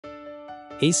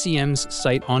ACM's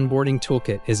Site Onboarding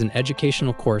Toolkit is an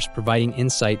educational course providing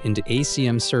insight into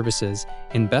ACM services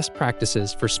and best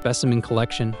practices for specimen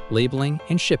collection, labeling,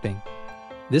 and shipping.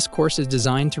 This course is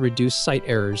designed to reduce site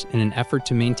errors in an effort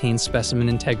to maintain specimen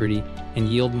integrity and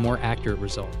yield more accurate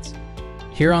results.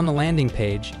 Here on the landing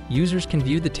page, users can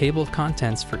view the table of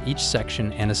contents for each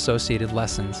section and associated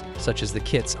lessons, such as the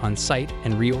kits on site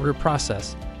and reorder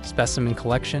process, specimen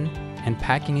collection, and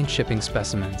packing and shipping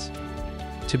specimens.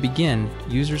 To begin,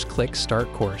 users click Start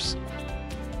Course.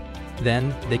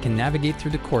 Then, they can navigate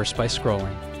through the course by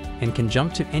scrolling, and can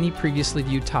jump to any previously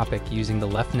viewed topic using the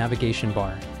left navigation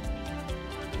bar.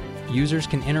 Users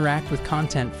can interact with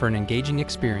content for an engaging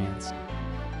experience.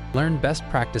 Learn best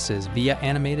practices via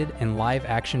animated and live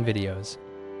action videos.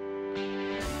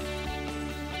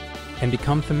 And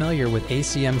become familiar with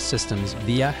ACM systems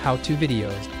via how-to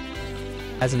videos.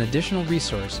 As an additional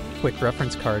resource, quick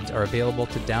reference cards are available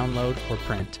to download or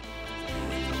print.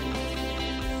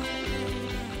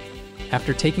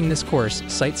 After taking this course,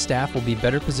 site staff will be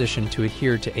better positioned to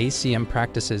adhere to ACM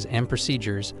practices and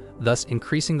procedures, thus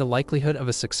increasing the likelihood of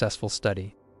a successful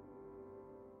study.